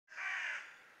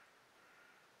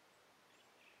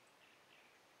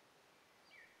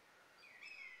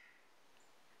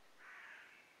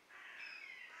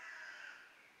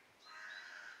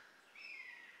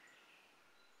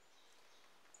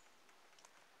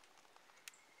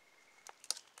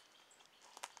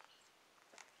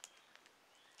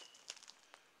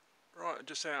Right,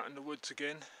 just out in the woods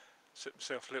again. Set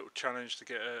myself a little challenge to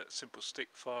get a simple stick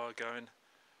fire going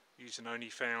using only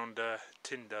found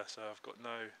tinder, so I've got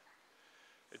no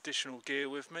additional gear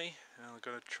with me, and I'm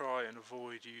going to try and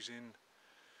avoid using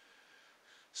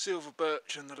silver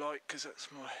birch and the like because that's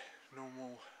my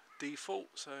normal default.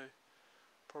 So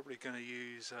probably going to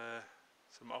use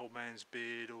some old man's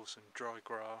beard or some dry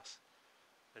grass,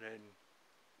 and then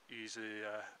use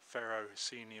a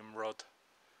ferrocenium rod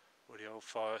or the old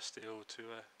fire steel to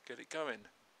get it going.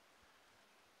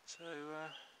 So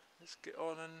let's get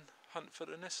on and hunt for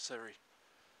the necessary.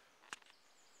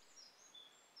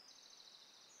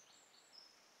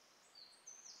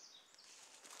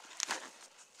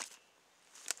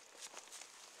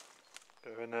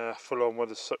 Going full on with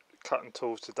the cutting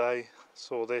tools today.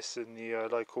 Saw this in the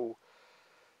local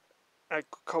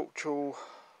agricultural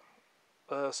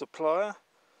supplier.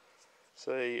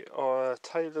 So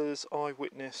Taylor's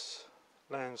Eyewitness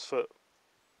lamb's foot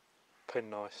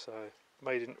penknife, so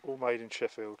all made in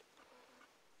Sheffield.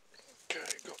 Okay,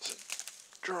 got some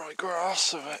dry grass,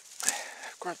 so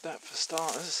grab that for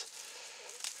starters.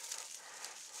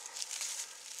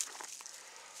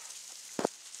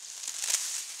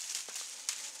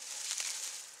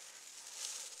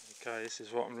 Okay, this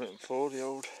is what I'm looking for, the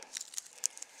old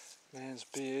man's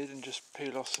beard, and just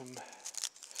peel off some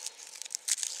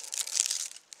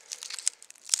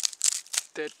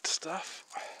dead stuff.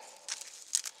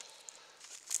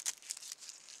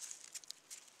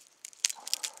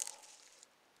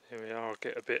 Here we are. I'll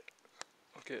get a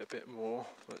bit more,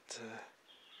 but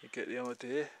you get the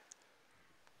idea.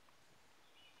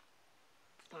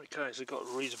 Okay, so I've got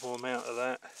a reasonable amount of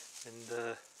that, and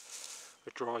the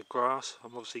dried grass.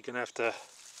 I'm obviously going to have to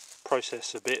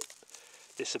process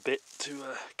this a bit to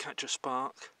catch a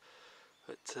spark,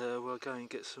 but we'll go and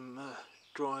get some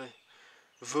dry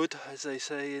wood, as they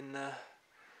say in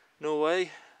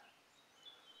Norway.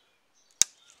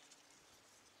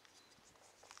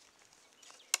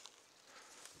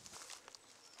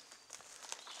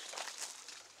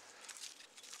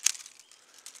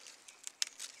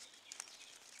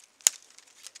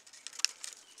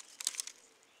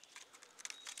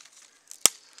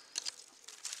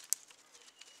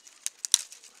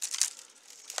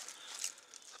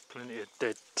 Plenty of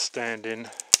dead standing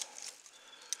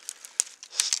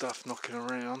stuff knocking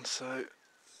around, so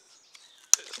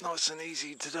it's nice and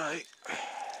easy today.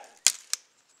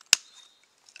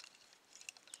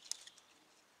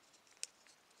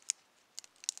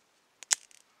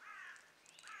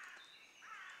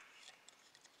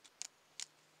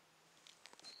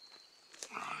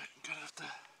 Right, I'm gonna have to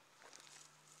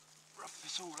rough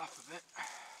this all up a bit.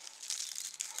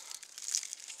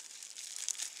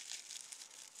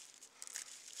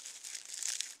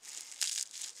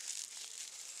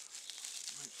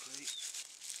 Hopefully it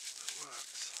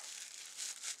works.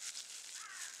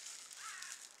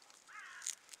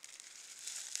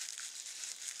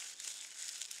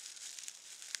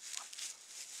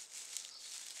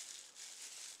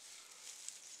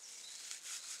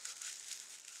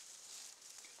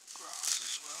 Grass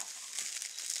as well.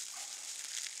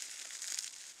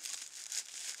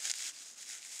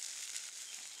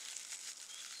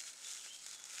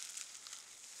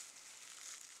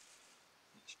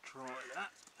 Let's try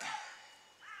that.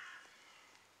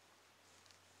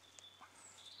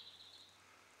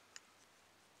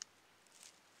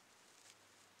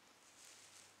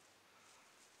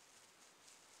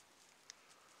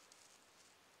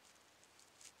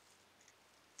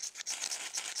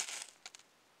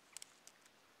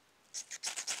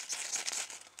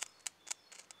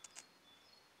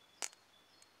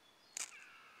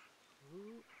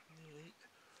 Ooh, nearly.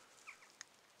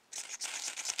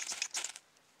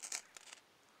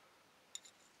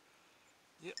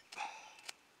 Yep.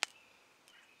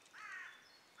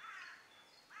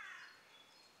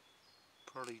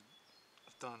 Probably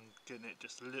have done getting it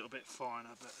just a little bit finer,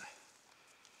 but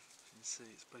you can see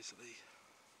it's basically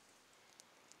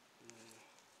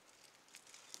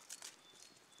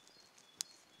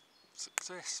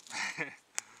success.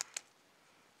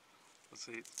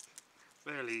 See, it's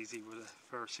fairly easy with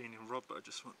a ferrocenium rod, but I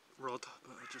just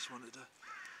wanted to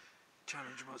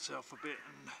challenge myself a bit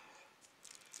and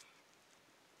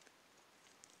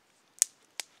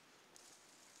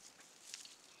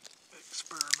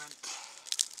experiment.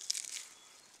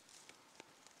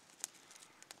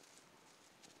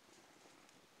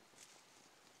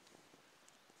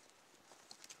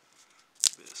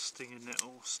 A bit of stinging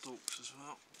nettle stalks as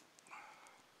well.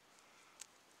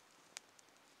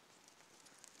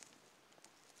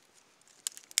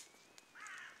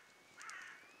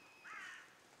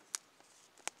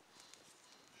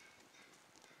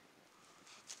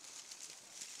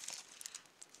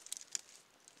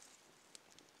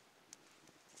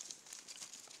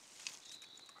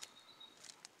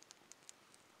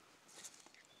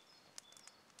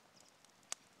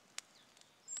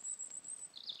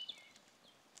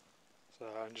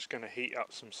 I'm just going to heat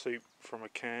up some soup from a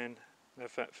can,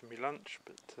 have that for my lunch,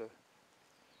 but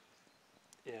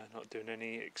yeah, not doing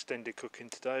any extended cooking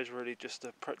today. It's really just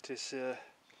to practice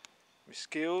my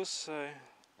skills, so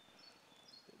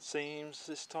it seems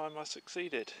this time I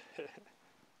succeeded.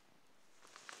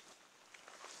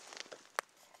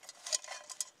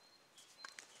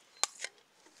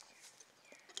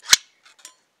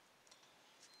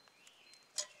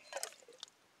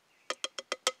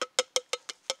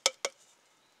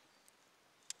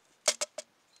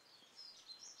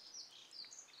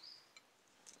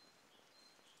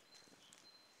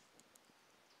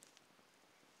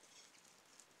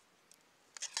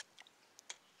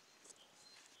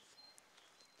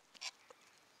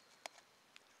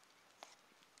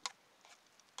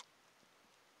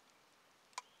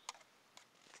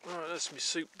 Right, that's my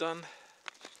soup done.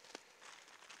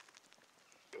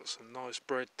 Got some nice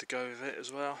bread to go with it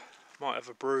as well. Might have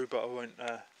a brew, but I won't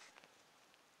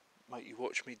make you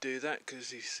watch me do that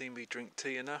because you've seen me drink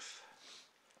tea enough.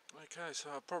 Okay, so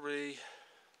I'll probably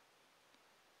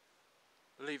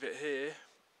leave it here.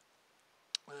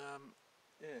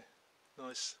 Yeah,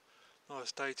 nice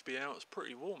day to be out. It's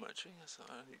pretty warm actually. It's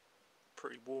only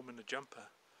pretty warm in the jumper,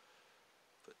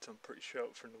 but I'm pretty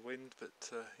sheltered from the wind. But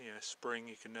yeah, spring,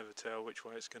 you can never tell which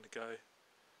way it's going to go.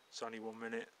 Sunny 1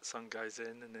 minute, sun goes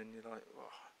in, and then you're like,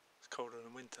 oh, it's colder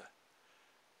than winter.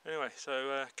 Anyway,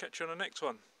 so catch you on the next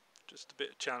one. Just a bit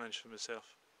of challenge for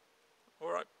myself.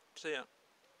 Alright, see ya.